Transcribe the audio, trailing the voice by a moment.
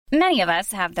Many of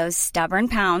us have those stubborn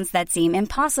pounds that seem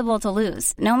impossible to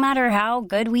lose, no matter how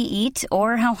good we eat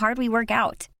or how hard we work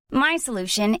out. My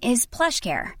solution is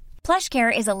PlushCare.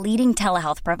 PlushCare is a leading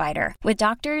telehealth provider with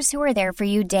doctors who are there for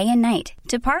you day and night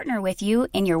to partner with you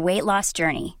in your weight loss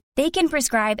journey. They can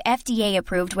prescribe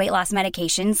FDA-approved weight loss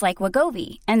medications like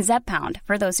Wegovy and Zepbound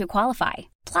for those who qualify.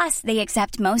 Plus, they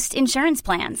accept most insurance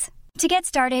plans. To get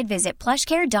started, visit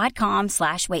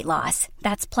plushcare.com/weightloss.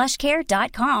 That's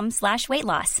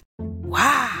plushcare.com/weightloss.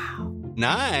 Wow.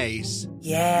 Nice.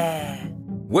 Yeah.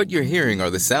 What you're hearing are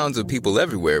the sounds of people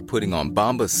everywhere putting on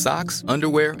Bombas socks,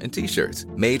 underwear, and T-shirts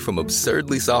made from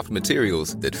absurdly soft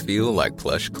materials that feel like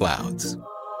plush clouds.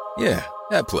 Yeah,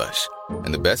 that plush.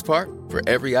 And the best part? For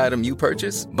every item you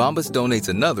purchase, Bombas donates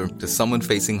another to someone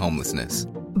facing homelessness.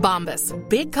 Bombas.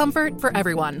 Big comfort for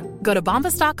everyone. Go to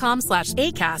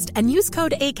bombas.com/ACAST and use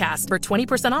code ACAST for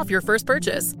 20% off your first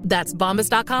purchase. That's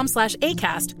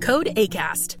bombas.com/ACAST. Code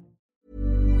ACAST.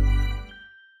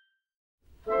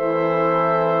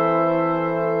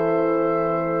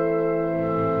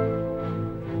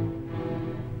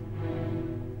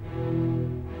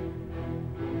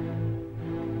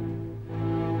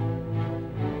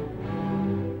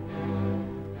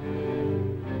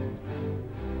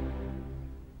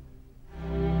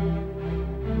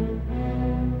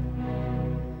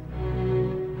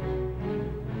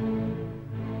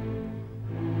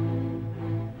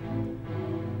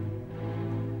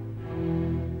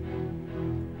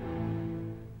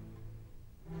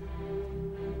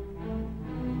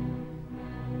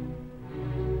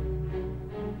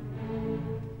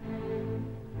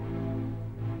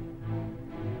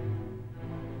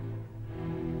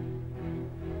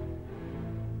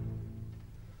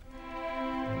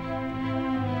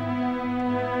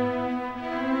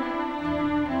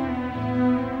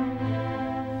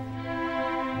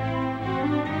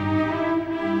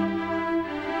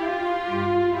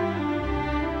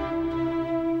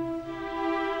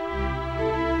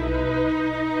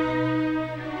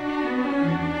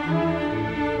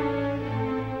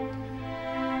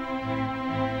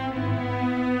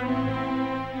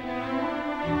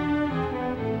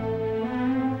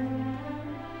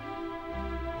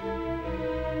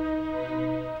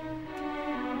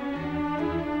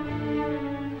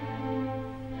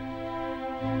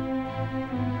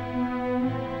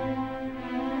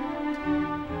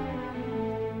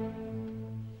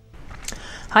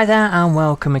 Hi there and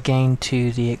welcome again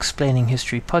to the Explaining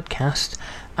History podcast,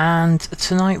 and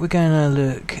tonight we're going to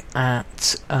look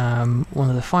at one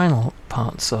of the final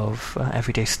parts of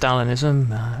Everyday Stalinism,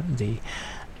 the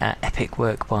epic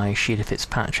work by Sheila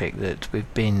Fitzpatrick that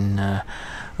we've been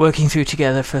working through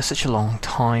together for such a long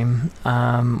time.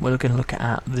 We're going to look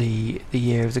at the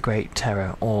year of the Great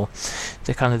Terror, or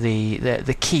the kind of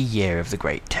the key year of the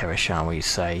Great Terror, shall we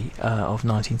say, of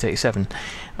 1937.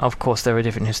 Of course, there are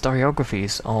different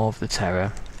historiographies of the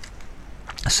Terror.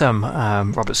 Some,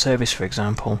 Robert Service, for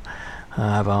example,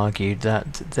 have argued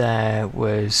that there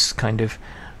was kind of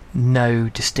no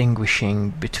distinguishing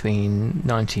between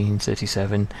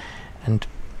 1937 and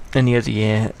any other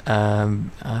year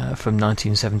from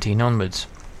 1917 onwards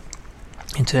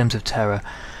in terms of terror,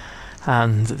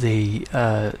 and the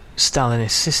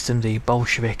Stalinist system, the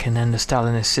Bolshevik and then the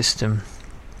Stalinist system,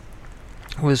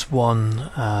 was one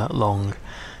long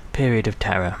period of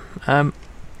terror. I'm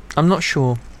not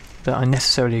sure that I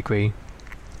necessarily agree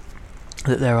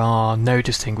that there are no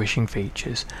distinguishing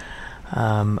features,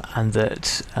 and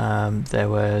that there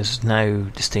was no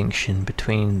distinction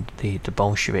between the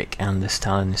Bolshevik and the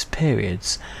Stalinist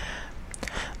periods.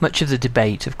 Much of the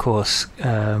debate, of course,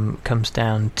 comes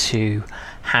down to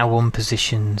how one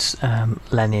positions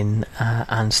Lenin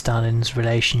and Stalin's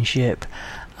relationship.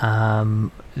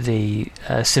 The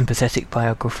sympathetic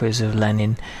biographers of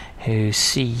Lenin, who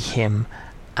see him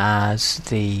as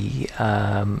the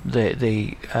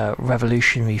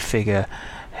revolutionary figure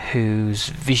whose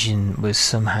vision was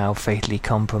somehow fatally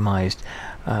compromised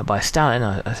by Stalin.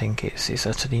 I think it's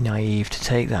utterly naive to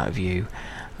take that view,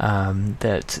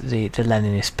 that the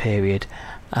Leninist period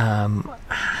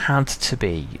had to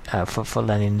be for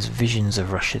Lenin's visions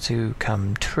of Russia to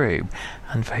come true,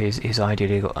 and for his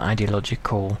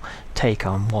ideological take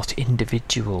on what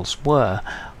individuals were,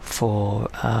 for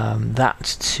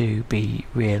that to be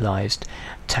realised.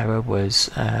 Terror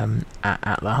was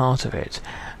at the heart of it.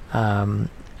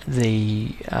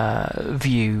 The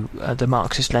view, the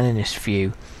Marxist-Leninist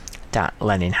view, that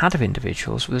Lenin had of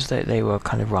individuals was that they were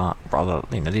kind of rather,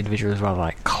 the individual is rather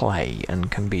like clay and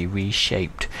can be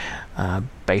reshaped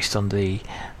based on the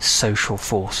social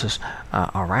forces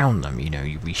around them.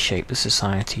 You reshape the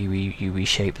society, you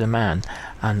reshape the man,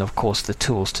 and of course the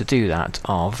tools to do that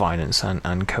are violence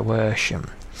and coercion.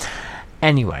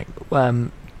 Anyway,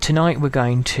 tonight we're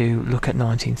going to look at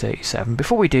 1937.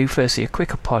 Before we do, firstly, a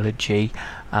quick apology.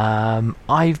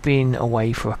 I've been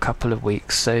away for a couple of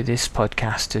weeks, so this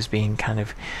podcast has been kind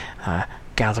of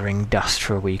gathering dust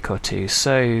for a week or two.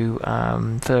 So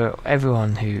for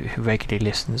everyone who regularly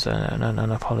listens,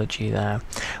 an apology there.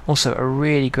 Also, a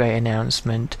really great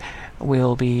announcement.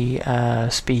 I'll be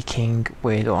speaking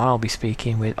with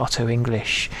Otto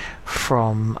English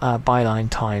from Byline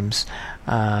Times,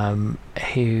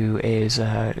 who is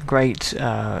a great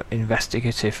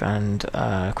investigative and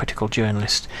critical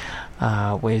journalist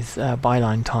with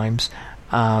Byline Times,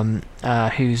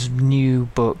 whose new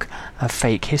book,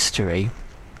 Fake History,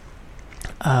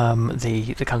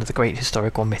 the kind of the great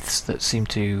historical myths that seem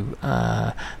to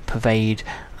pervade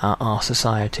our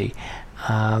society.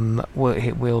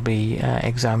 We'll be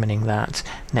examining that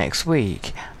next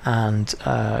week and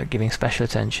giving special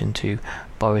attention to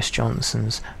Boris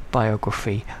Johnson's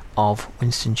biography of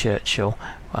Winston Churchill,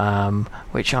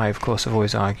 which I, of course, have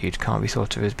always argued can't be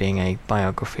thought of as being a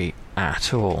biography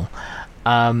at all.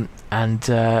 And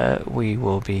we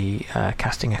will be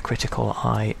casting a critical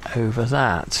eye over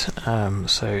that,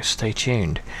 so stay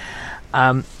tuned.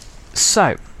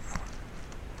 So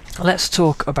let's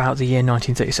talk about the year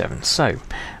 1937. So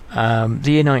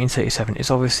the year 1937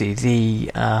 is obviously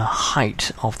the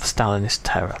height of the Stalinist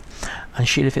terror, and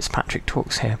Sheila Fitzpatrick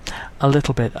talks here a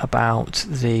little bit about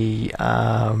the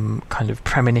kind of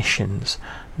premonitions,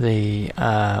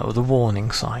 or the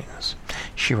warning signs.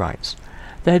 She writes,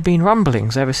 "There had been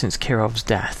rumblings ever since Kirov's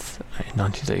death in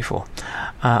 1934,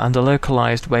 and the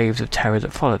localized waves of terror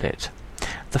that followed it.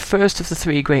 The first of the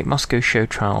three great Moscow show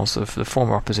trials of the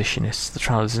former oppositionists, the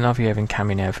trial of Zinoviev and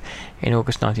Kamenev in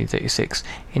August 1936,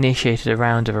 initiated a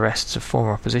round of arrests of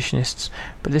former oppositionists,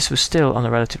 but this was still on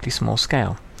a relatively small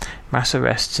scale. Mass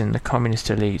arrests in the communist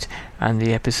elite and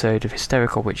the episode of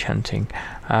hysterical witch hunting,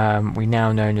 we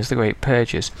now known as the Great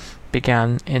Purges,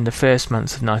 began in the first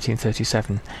months of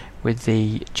 1937 with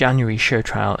the January show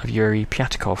trial of Yuri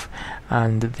Pyatakov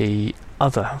and the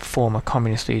other former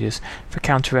communist leaders for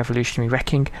counter-revolutionary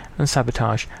wrecking and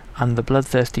sabotage, and the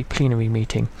bloodthirsty plenary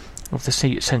meeting of the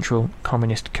Central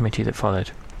Communist Committee that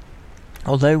followed.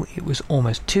 Although it was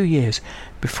almost 2 years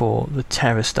before the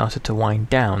terror started to wind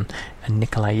down and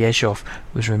Nikolai Yezhov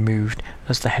was removed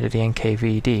as the head of the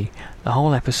NKVD, the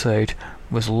whole episode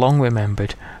was long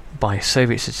remembered by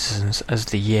Soviet citizens as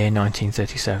the year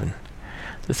 1937.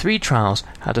 The three trials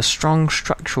had a strong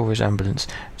structural resemblance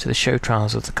to the show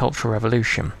trials of the Cultural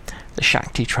Revolution, the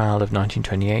Shakti trial of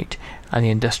 1928 and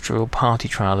the Industrial Party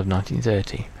trial of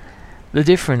 1930. The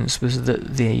difference was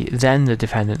that the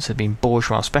defendants had been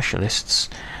bourgeois specialists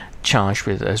charged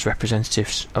with as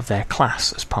representatives of their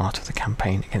class as part of the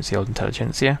campaign against the old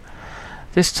intelligentsia.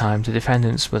 This time the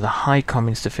defendants were the high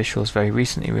communist officials very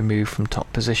recently removed from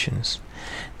top positions.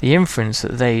 The inference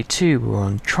that they too were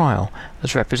on trial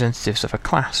as representatives of a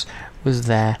class was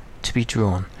there to be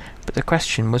drawn, but the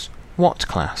question was what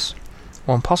class?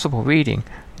 One possible reading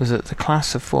was that the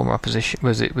class of former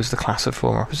the class of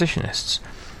former oppositionists.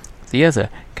 The other,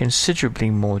 considerably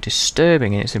more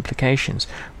disturbing in its implications,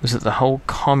 was that the whole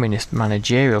communist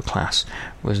managerial class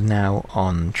was now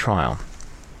on trial.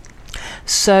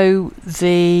 So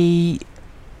the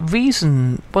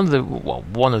reason,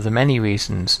 one of the many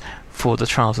reasons for the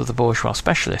trials of the bourgeois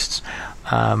specialists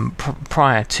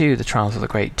prior to the trials of the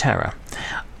Great Terror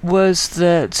was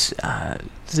that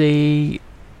the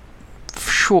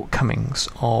shortcomings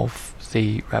of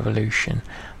the revolution,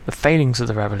 the failings of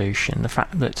the revolution, the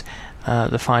fact that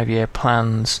the 5-year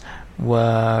plans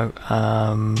were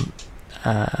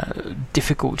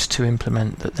difficult to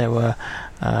implement, that there were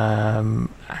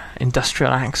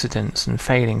industrial accidents and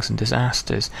failings and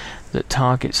disasters, that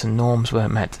targets and norms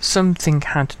weren't met.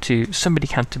 Somebody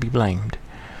had to be blamed.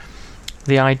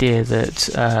 The idea that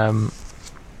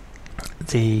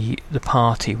the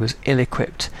party was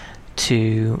ill-equipped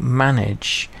to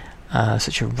manage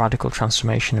such a radical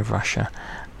transformation of Russia,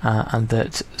 and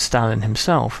that Stalin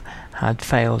himself had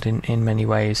failed in many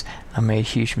ways and made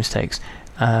huge mistakes,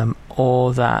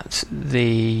 or that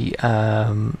the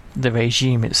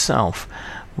regime itself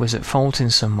was at fault in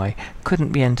some way,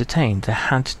 couldn't be entertained. There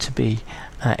had to be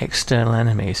external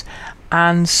enemies.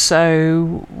 And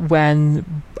so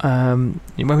when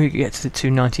we get to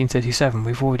 1937,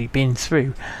 we've already been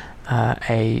through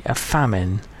a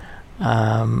famine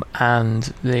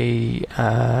and the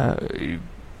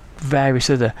various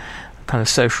other kind of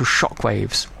social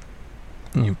shockwaves,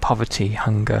 poverty,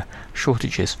 hunger,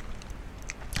 shortages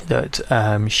that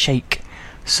shake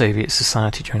Soviet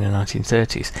society during the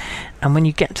 1930s. And when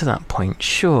you get to that point,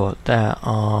 sure, there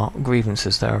are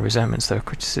grievances, there are resentments, there are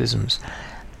criticisms,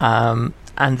 and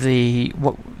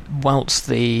whilst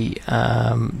the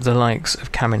likes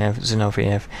of Kamenev,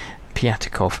 Zinoviev,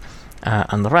 Pyatikov,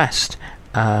 and the rest,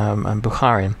 and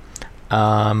Bukharin,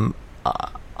 are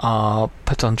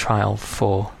put on trial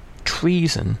for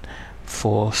treason,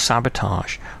 for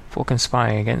sabotage, for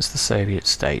conspiring against the Soviet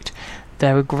state,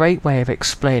 they're a great way of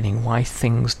explaining why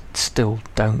things still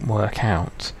don't work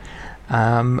out.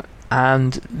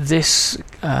 And this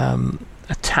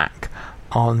attack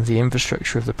on the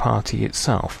infrastructure of the party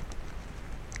itself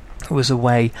was a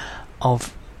way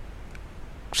of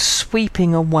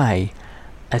sweeping away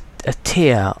a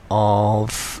tier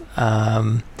of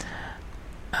a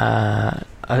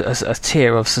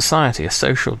tier of society, a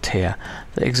social tier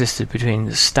that existed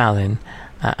between Stalin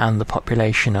and the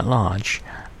population at large.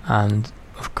 And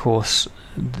of course,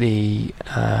 the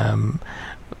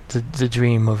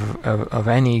dream of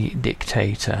any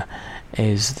dictator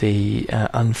is the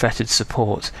unfettered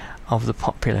support of the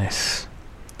populace.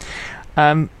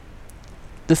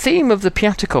 The theme of the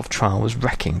Pyatikov trial was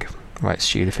wrecking, writes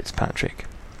Julia Fitzpatrick,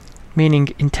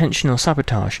 meaning intentional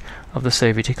sabotage of the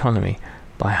Soviet economy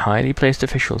by highly placed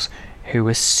officials who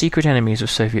were secret enemies of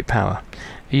Soviet power.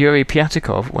 Yuri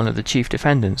Pyatikov, one of the chief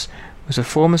defendants, was a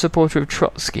former supporter of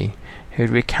Trotsky who had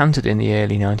recanted in the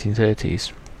early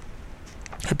 1930s,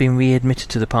 had been readmitted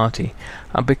to the party,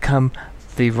 and become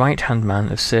the right-hand man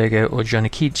of Sergei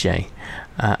Orjonikidze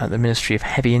at the Ministry of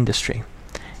Heavy Industry.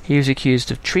 He was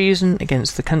accused of treason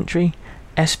against the country,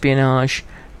 espionage,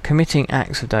 committing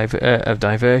acts of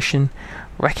diversion,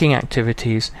 wrecking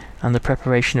activities, and the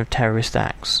preparation of terrorist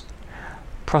acts.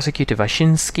 Prosecutor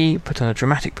Vashinsky put on a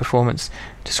dramatic performance,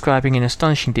 describing in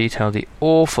astonishing detail the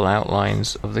awful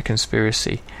outlines of the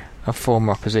conspiracy of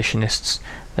former oppositionists,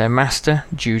 their master,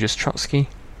 Judas Trotsky,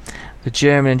 the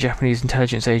German and Japanese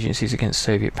intelligence agencies against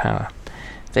Soviet power.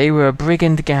 They were a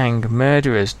brigand gang,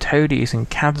 murderers, toadies, and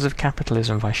cads of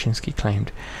capitalism, Vashinsky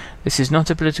claimed. This is not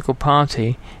a political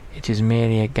party, it is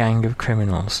merely a gang of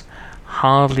criminals,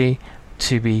 hardly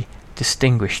to be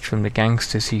distinguished from the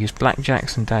gangsters who use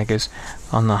blackjacks and daggers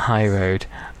on the high road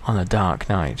on a dark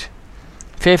night.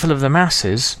 Fearful of the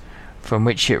masses, from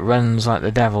which it runs like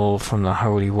the devil from the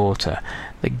holy water,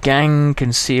 the gang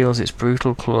conceals its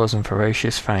brutal claws and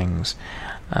ferocious fangs.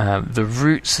 The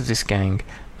roots of this gang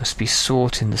must be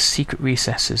sought in the secret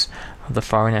recesses of the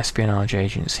foreign espionage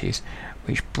agencies,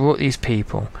 which brought these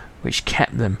people, which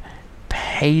kept them,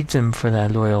 paid them for their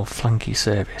loyal flunky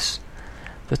service.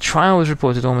 The trial was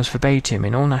reported almost verbatim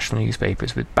in all national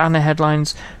newspapers, with banner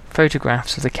headlines,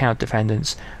 photographs of the cowed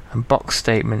defendants, and box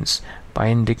statements by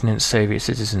indignant Soviet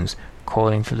citizens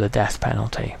calling for the death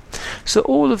penalty. So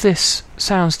all of this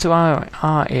sounds to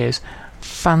our ears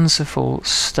fanciful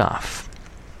stuff.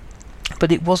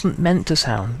 But it wasn't meant to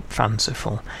sound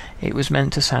fanciful. It was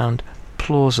meant to sound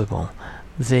plausible.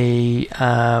 The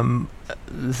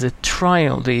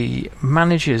trial, the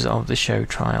managers of the show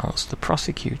trials, the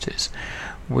prosecutors,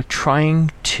 were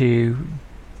trying to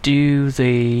do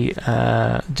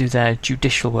their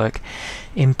judicial work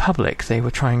in public. They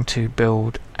were trying to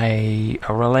build a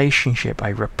relationship,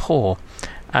 a rapport,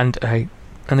 and an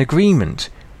agreement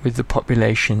with the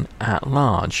population at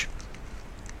large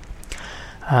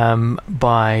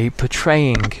by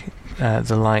portraying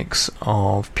the likes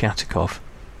of Pyatikov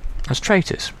as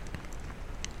traitors,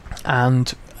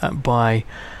 and by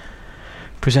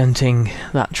presenting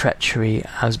that treachery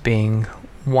as being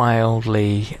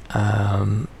wildly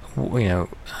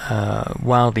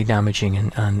wildly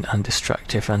damaging and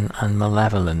destructive and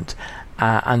malevolent,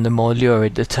 and the more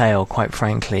lurid the tale, quite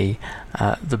frankly,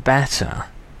 the better.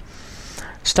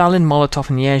 Stalin, Molotov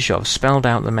and Yezhov spelled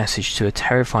out the message to a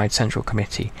terrified Central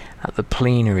Committee at the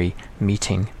plenary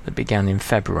meeting that began in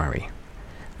February.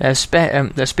 Their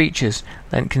speeches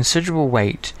lent considerable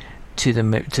weight to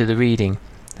the reading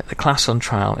that the class on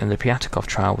trial in the Pyatikov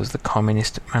trial was the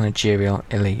communist managerial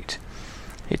elite.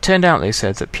 It turned out, they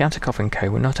said, that Pyatikov and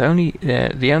co. were not only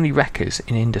the only wreckers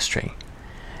in industry.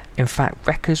 In fact,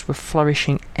 wreckers were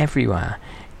flourishing everywhere,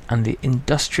 and the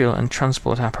industrial and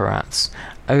transport apparatus,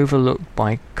 overlooked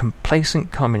by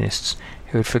complacent communists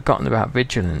who had forgotten about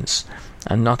vigilance.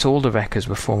 And not all the wreckers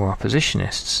were former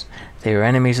oppositionists. They were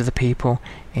enemies of the people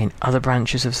in other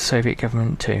branches of the Soviet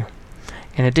government too.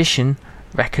 In addition,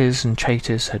 wreckers and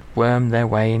traitors had wormed their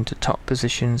way into top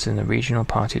positions in the regional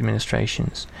party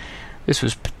administrations. This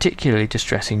was particularly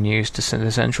distressing news to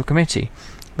the Central Committee,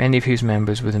 many of whose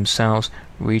members were themselves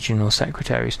regional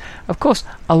secretaries. Of course,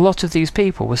 a lot of these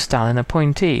people were Stalin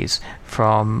appointees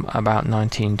from about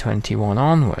 1921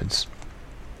 onwards.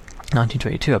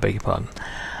 1922, I beg your pardon.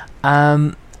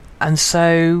 And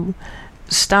so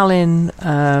Stalin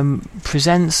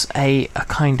presents a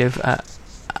kind of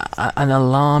an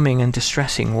alarming and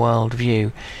distressing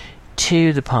worldview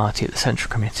to the party at the Central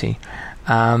Committee,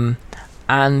 and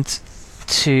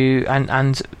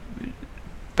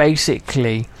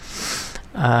basically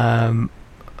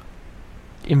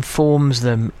informs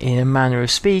them in a manner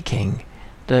of speaking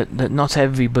that not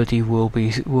everybody will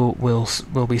be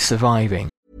surviving.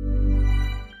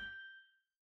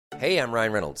 Hey, I'm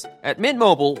Ryan Reynolds. At Mint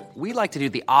Mobile, we like to do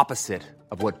the opposite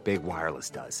of what Big Wireless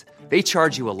does. They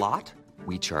charge you a lot,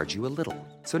 we charge you a little.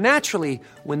 So naturally,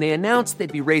 when they announced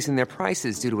they'd be raising their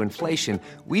prices due to inflation,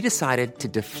 we decided to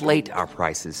deflate our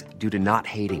prices due to not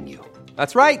hating you.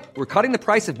 That's right. We're cutting the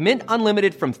price of Mint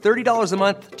Unlimited from $30 a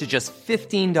month to just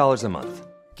 $15 a month.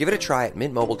 Give it a try at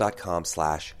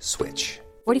mintmobile.com/switch.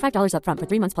 $45 up front for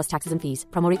 3 months plus taxes and fees.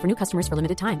 Promo rate for new customers for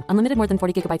limited time. Unlimited more than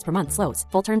 40 gigabytes per month. Slows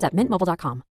full terms at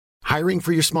mintmobile.com. Hiring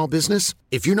for your small business?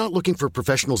 If you're not looking for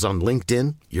professionals on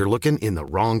LinkedIn, you're looking in the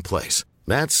wrong place.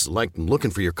 That's like looking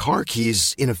for your car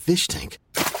keys in a fish tank.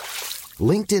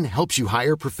 LinkedIn helps you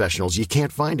hire professionals you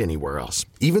can't find anywhere else,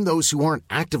 even those who aren't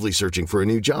actively searching for a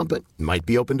new job but might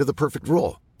be open to the perfect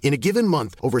role. In a given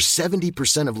month, over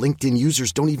 70% of LinkedIn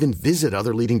users don't even visit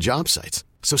other leading job sites.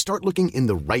 So start looking in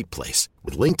the right place.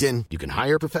 With LinkedIn, you can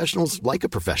hire professionals like a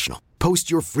professional. Post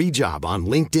your free job on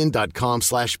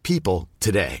linkedin.com/people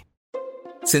today.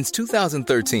 Since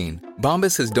 2013,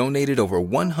 Bombas has donated over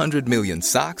 100 million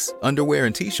socks, underwear,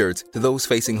 and T-shirts to those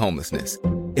facing homelessness.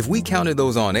 If we counted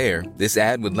those on air, this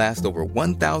ad would last over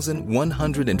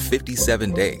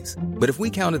 1,157 days. But if we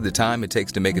counted the time it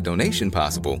takes to make a donation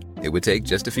possible, it would take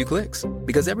just a few clicks.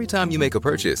 Because every time you make a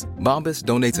purchase, Bombas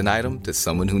donates an item to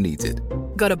someone who needs it.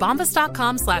 Go to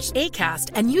bombas.com/ACAST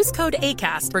and use code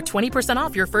ACAST for 20%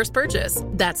 off your first purchase.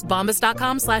 That's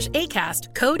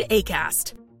bombas.com/ACAST, code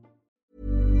ACAST.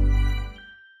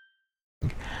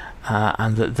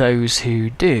 And that those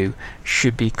who do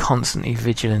should be constantly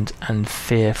vigilant and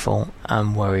fearful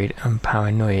and worried and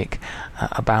paranoid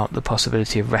about the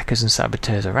possibility of wreckers and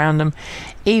saboteurs around them,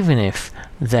 even if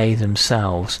they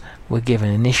themselves were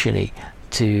given initially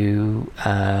to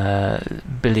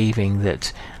believing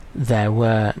that there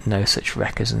were no such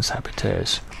wreckers and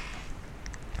saboteurs.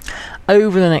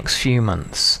 Over the next few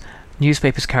months,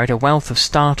 newspapers carried a wealth of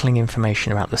startling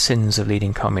information about the sins of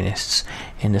leading communists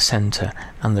in the centre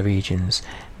and the regions.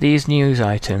 These news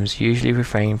items usually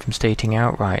refrained from stating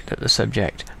outright that the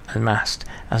subject, unmasked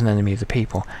as an enemy of the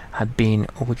people, had been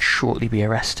or would shortly be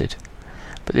arrested.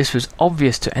 But this was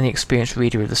obvious to any experienced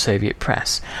reader of the Soviet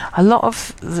press. A lot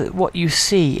of what you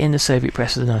see in the Soviet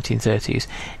press of the 1930s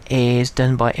is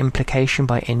done by implication,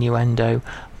 by innuendo,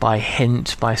 by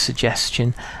hint, by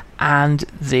suggestion, and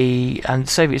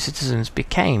Soviet citizens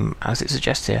became, as it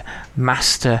suggests here,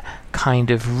 master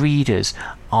kind of readers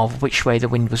of which way the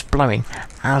wind was blowing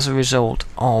as a result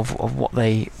of what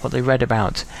they read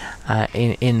about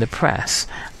in the press,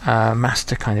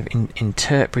 master kind of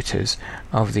interpreters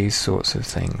of these sorts of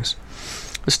things.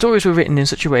 The stories were written in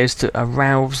such a way as to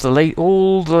arouse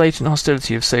all the latent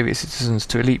hostility of Soviet citizens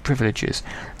to elite privileges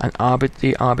and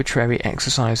the arbitrary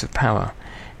exercise of power.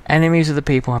 Enemies of the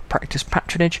people have practiced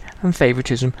patronage and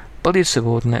favouritism, bullied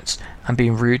subordinates, and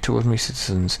been rude to ordinary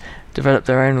citizens, developed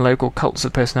their own local cults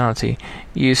of personality,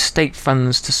 used state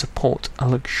funds to support a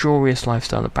luxurious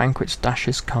lifestyle of banquets,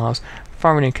 dashes, cars,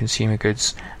 foreign and consumer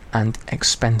goods, and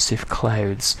expensive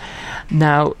clothes.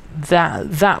 Now,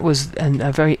 that was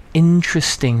a very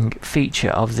interesting feature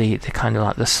of the kind of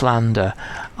like the slander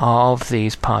of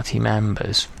these party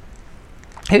members,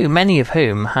 many of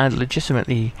whom had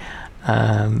legitimately,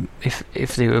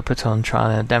 if they were put on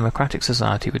trial in a democratic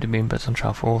society, would have been put on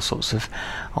trial for all sorts of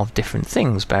different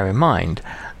things, bear in mind.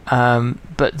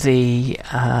 But the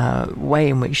way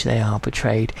in which they are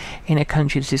portrayed in a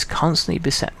country that is constantly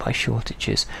beset by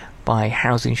shortages, by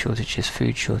housing shortages,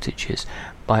 food shortages,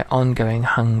 by ongoing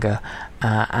hunger,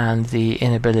 and the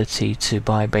inability to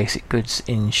buy basic goods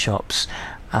in shops,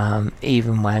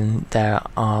 even when there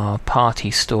are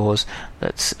party stores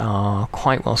that are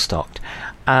quite well stocked,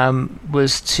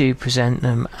 was to present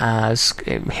them as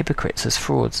hypocrites, as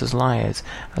frauds, as liars,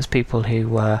 as people who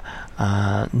were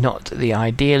not the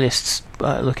idealists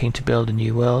looking to build a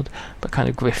new world, but kind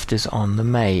of grifters on the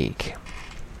make.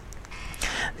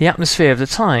 The atmosphere of the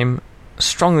time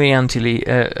strongly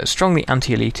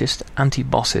anti-elitist,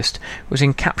 anti-bossist, was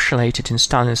encapsulated in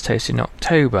Stalin's toast in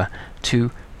October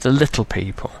to the little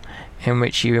people, in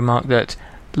which he remarked that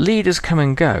leaders come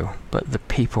and go, but the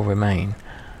people remain.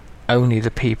 Only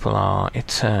the people are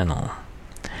eternal.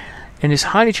 In this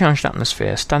highly charged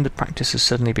atmosphere, standard practices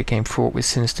suddenly became fraught with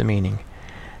sinister meaning.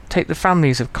 Take the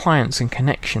families of clients and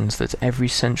connections that every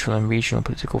central and regional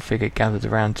political figure gathered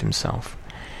around himself.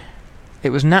 It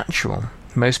was natural,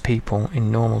 most people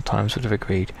in normal times would have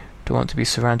agreed, to want to be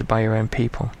surrounded by your own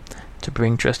people, to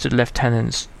bring trusted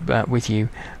lieutenants with you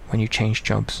when you change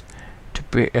jobs, to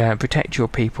protect your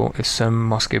people if some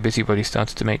Moscow busybody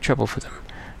started to make trouble for them,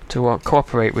 to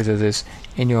cooperate with others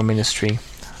in your ministry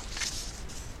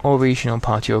or regional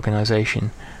party organisation,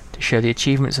 to show the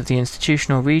achievements of the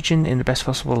institutional region in the best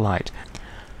possible light.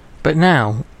 But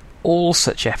now, all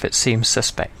such efforts seem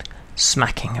suspect,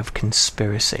 smacking of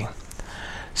conspiracy.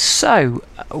 So,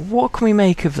 what can we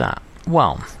make of that?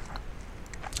 Well,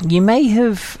 you may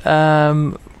have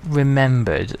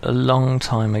remembered a long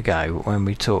time ago when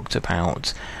we talked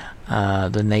about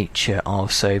the nature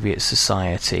of Soviet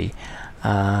society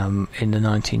in the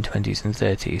 1920s and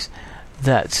 30s,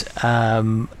 that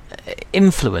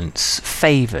influence,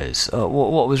 favours,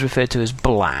 what was referred to as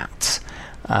blat,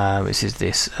 which is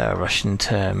this Russian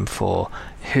term for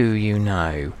who you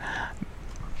know,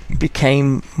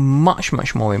 became much,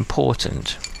 much more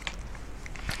important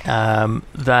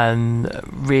than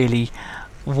really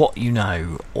what you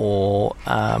know, or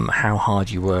how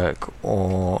hard you work,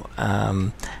 or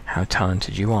how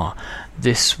talented you are.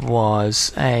 This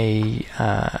was a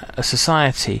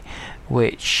society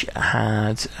which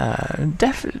had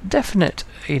definite,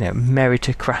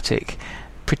 meritocratic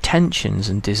pretensions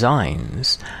and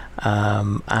designs,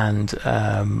 and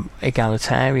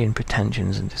egalitarian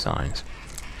pretensions and designs.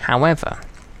 However,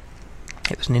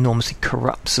 it was an enormously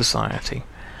corrupt society.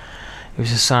 It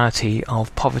was a society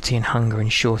of poverty and hunger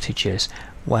and shortages,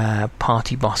 where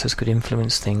party bosses could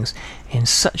influence things in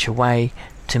such a way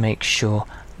to make sure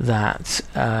that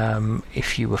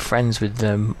if you were friends with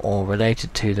them or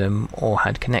related to them or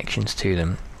had connections to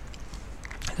them,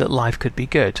 that life could be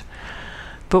good.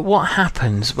 But what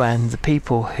happens when the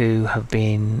people who have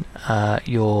been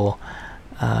your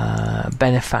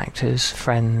benefactors,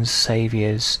 friends,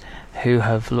 saviours, who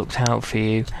have looked out for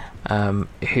you,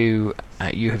 who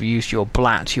you have used your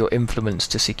blat, your influence,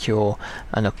 to secure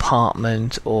an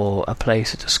apartment or a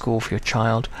place at a school for your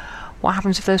child, what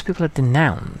happens if those people are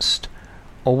denounced?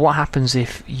 Or what happens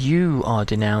if you are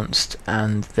denounced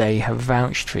and they have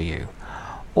vouched for you?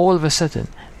 All of a sudden,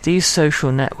 these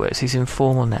social networks, these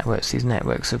informal networks, these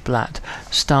networks of blat,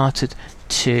 started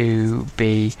to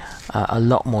be a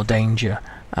lot more danger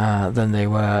than they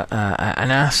were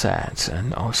an asset,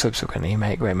 and subsequently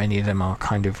many of them are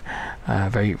kind of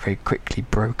very, very quickly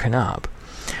broken up.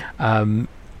 In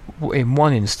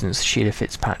one instance, Sheila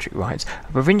Fitzpatrick writes,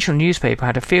 a provincial newspaper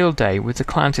had a field day with the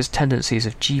clientist tendencies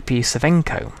of G.P.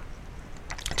 Savenko,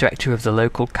 director of the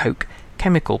local coke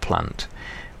chemical plant,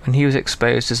 when he was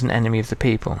exposed as an enemy of the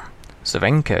people.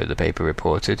 Savenko, the paper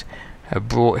reported, had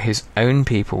brought his own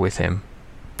people with him,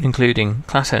 including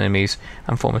class enemies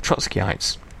and former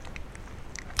Trotskyites,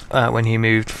 when he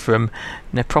moved from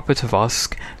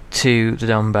Dnepropetrovsk to the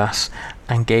Donbass,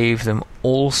 and gave them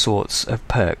all sorts of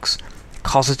perks,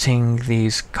 cosseting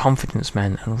these confidence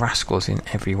men and rascals in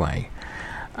every way.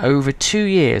 Over 2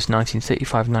 years,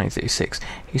 1935-1936,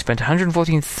 he spent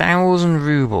 114,000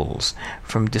 rubles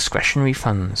from discretionary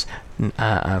funds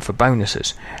for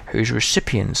bonuses, whose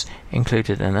recipients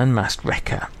included an unmasked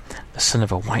wrecker, the son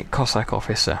of a white Cossack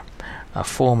officer, a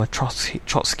former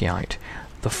Trotskyite,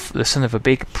 the son of a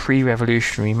big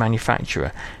pre-revolutionary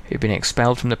manufacturer who had been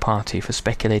expelled from the party for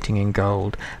speculating in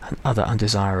gold and other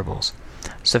undesirables.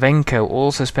 Savenko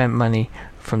also spent money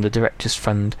from the director's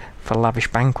fund for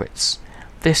lavish banquets.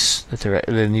 This,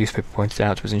 the newspaper pointed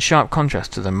out, was in sharp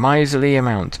contrast to the miserly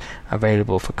amount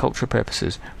available for cultural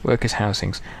purposes, workers'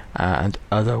 housings, and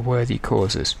other worthy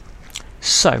causes.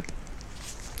 So,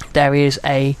 there is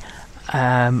at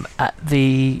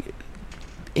the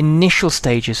initial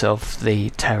stages of the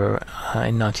terror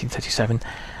in 1937,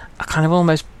 a kind of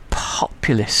almost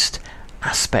populist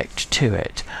aspect to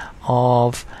it,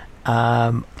 of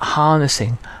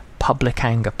harnessing public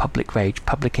anger, public rage,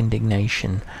 public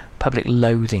indignation, public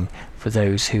loathing for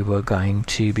those who were going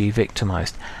to be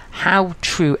victimised. How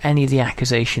true any of the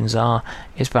accusations are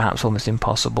is perhaps almost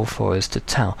impossible for us to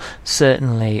tell.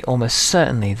 Almost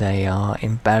certainly they are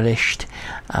embellished,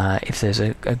 if there's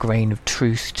a grain of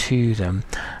truth to them.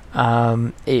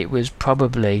 It was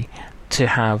probably to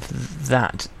have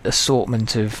that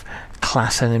assortment of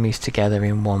class enemies together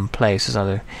in one place as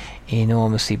either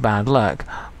enormously bad luck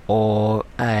or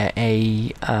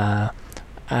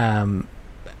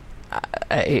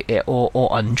or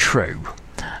untrue.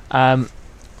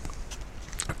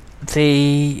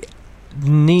 The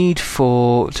need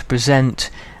to present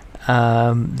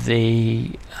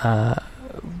the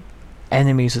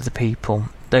enemies of the people,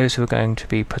 those who are going to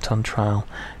be put on trial,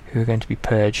 who are going to be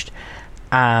purged,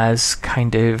 as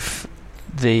kind of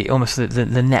almost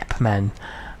the NEP men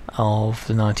of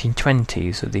the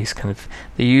 1920s, of these kind of,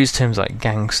 they use terms like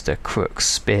gangster,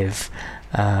 crooks, spiv,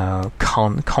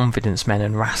 confidence men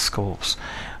and rascals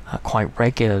quite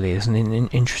regularly. There's an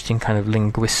interesting kind of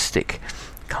linguistic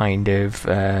kind of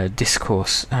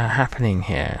discourse happening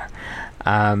here.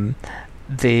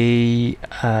 The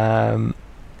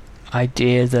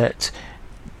idea that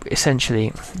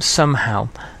essentially somehow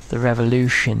the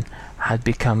revolution had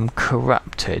become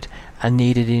corrupted and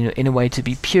needed in a way to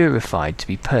be purified, to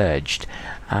be purged,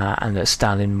 and that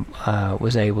Stalin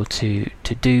was able to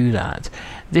do that.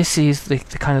 This is the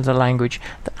kind of the language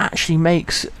that actually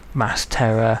makes mass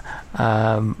terror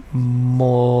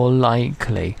more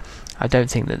likely. I don't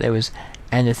think that there was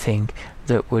anything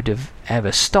that would have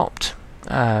ever stopped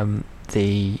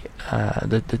the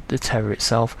terror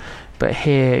itself, but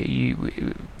here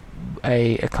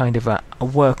a kind of a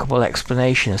workable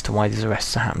explanation as to why these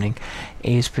arrests are happening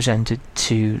is presented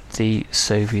to the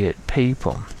Soviet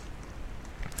people.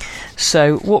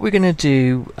 So what we're going to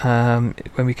do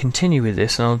when we continue with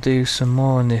this, and I'll do some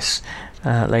more on this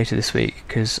later this week,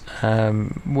 because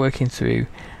working through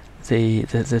the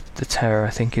terror I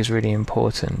think is really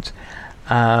important,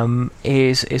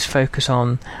 is focus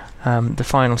on the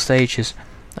final stages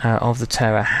of the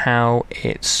terror, how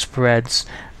it spreads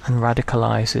and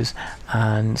radicalizes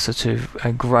and sort of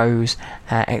grows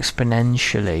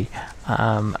exponentially,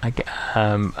 and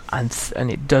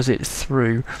it does it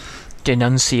through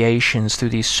denunciations, through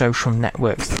these social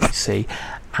networks that we see,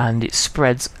 and it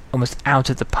spreads almost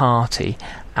out of the party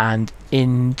and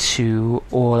into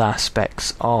all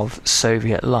aspects of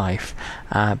Soviet life,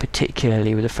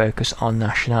 particularly with a focus on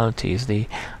nationalities. The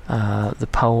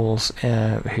Poles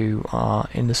who are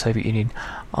in the Soviet Union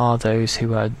are those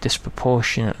who are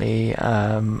disproportionately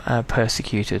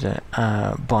persecuted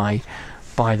by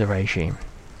the regime.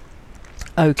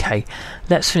 Okay,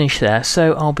 let's finish there.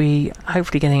 So I'll be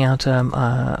hopefully getting out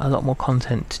a lot more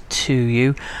content to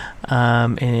you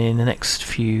in the next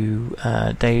few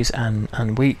days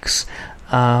and weeks.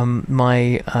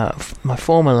 My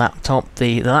former laptop,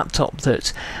 the laptop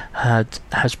that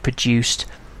has produced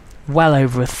well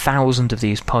over 1,000 of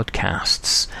these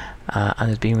podcasts and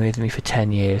has been with me for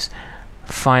 10 years,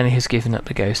 finally has given up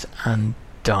the ghost and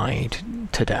died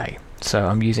today. So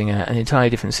I'm using an entirely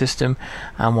different system,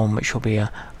 and one which will be a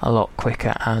lot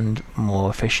quicker and more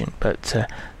efficient, but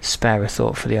spare a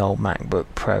thought for the old MacBook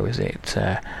Pro as it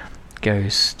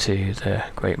goes to the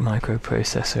great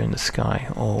microprocessor in the sky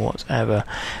or whatever.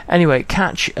 Anyway,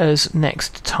 catch us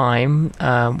next time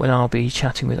when I'll be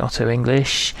chatting with Otto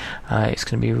English. It's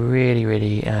going to be really,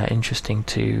 really interesting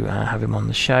to have him on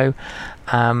the show.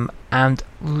 And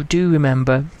do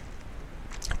remember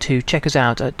to check us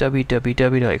out at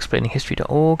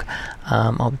www.explaininghistory.org.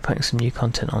 I'll be putting some new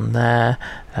content on there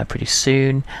pretty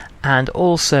soon. And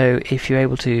also, if you're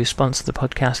able to sponsor the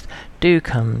podcast, do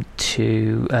come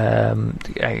to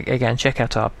again check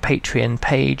out our Patreon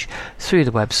page through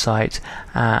the website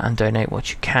and donate what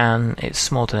you can. It's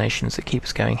small donations that keep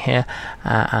us going here,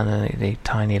 and the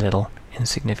tiny little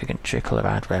insignificant trickle of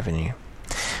ad revenue.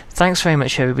 Thanks very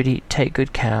much, everybody. Take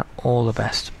good care. All the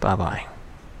best. Bye bye.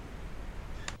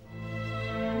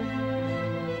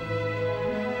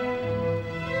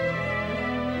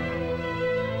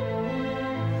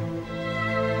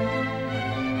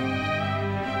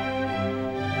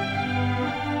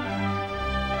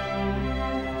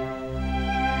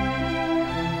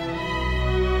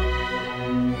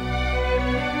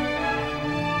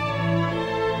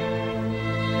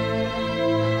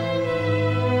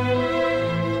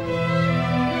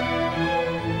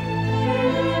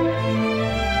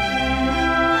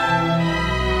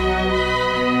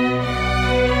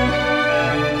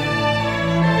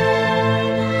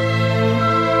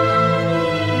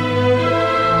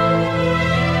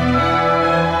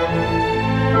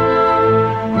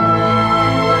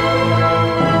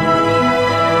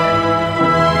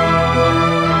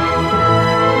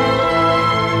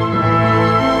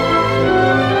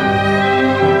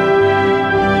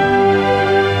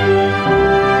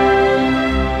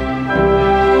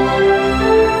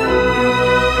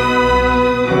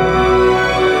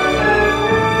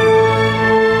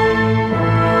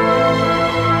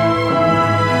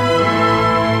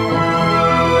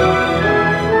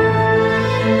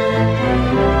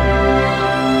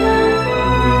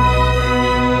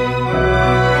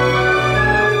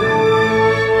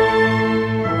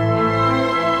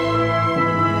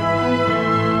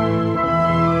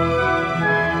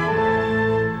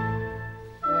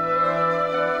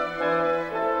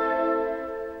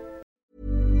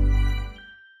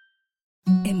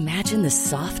 imagine the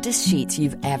softest sheets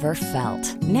you've ever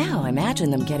felt. Now imagine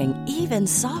them getting even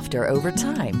softer over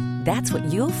time. That's what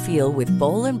you'll feel with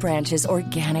Boll & Branch's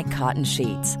organic cotton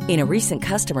sheets. In a recent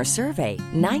customer survey,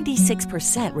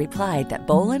 96% replied that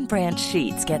Boll & Branch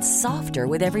sheets get softer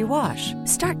with every wash.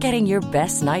 Start getting your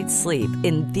best night's sleep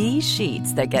in these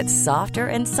sheets that get softer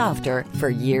and softer for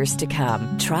years to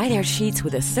come. Try their sheets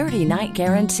with a 30-night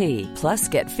guarantee. Plus,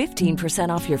 get 15%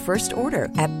 off your first order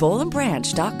at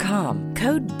bollandbranch.com.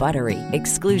 Code BUTTERY.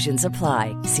 Exclusions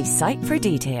apply. See site for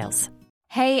details.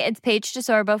 Hey, it's Paige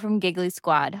DeSorbo from Giggly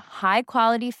Squad. High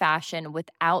quality fashion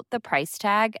without the price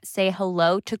tag. Say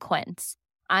hello to Quince.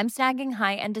 I'm snagging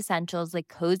high-end essentials like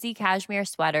cozy cashmere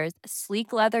sweaters,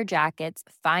 sleek leather jackets,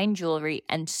 fine jewelry,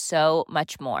 and so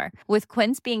much more. With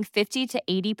Quince being 50 to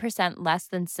 80% less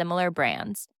than similar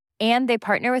brands. And they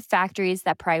partner with factories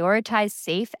that prioritize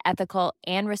safe, ethical,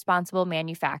 and responsible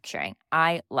manufacturing.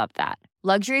 I love that.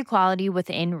 Luxury quality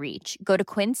within reach. Go to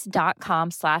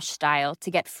quince.com/style to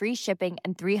get free shipping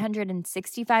and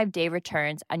 365-day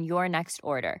returns on your next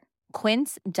order.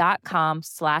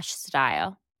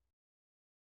 Quince.com/style.